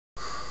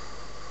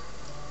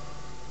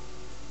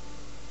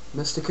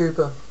Mr.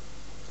 Cooper,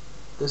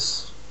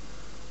 this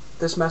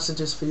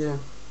message is for you.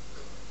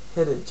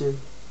 Hit it, G.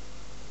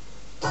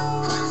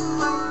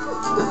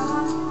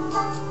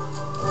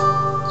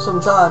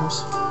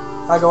 Sometimes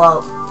I go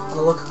out and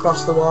I look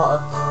across the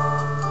water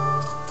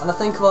and I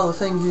think of all the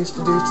things you used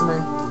to do to me.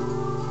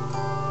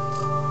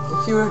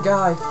 If you were a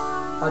guy,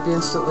 I'd be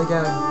instantly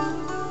gay.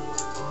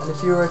 And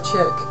if you were a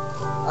chick,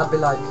 I'd be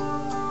like,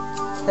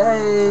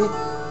 hey,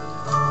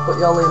 but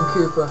you're Liam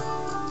Cooper.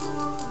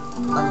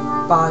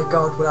 And by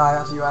God would I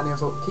have you any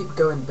other... Keep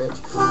going, bitch.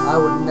 I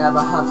would never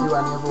have you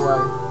any other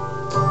way.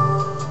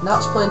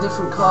 Nat's playing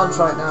different cards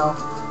right now,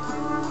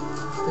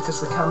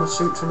 because the Kama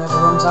Sutra never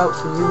runs out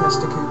for you,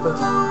 Mr. Cooper.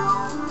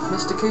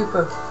 Mr.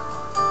 Cooper,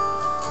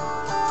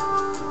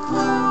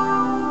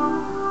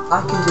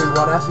 I can do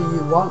whatever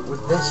you want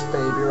with this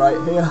baby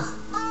right here.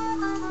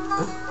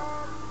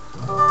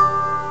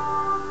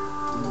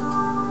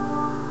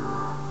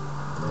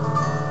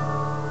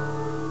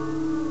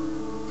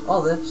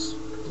 All this,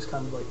 just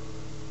kind of like...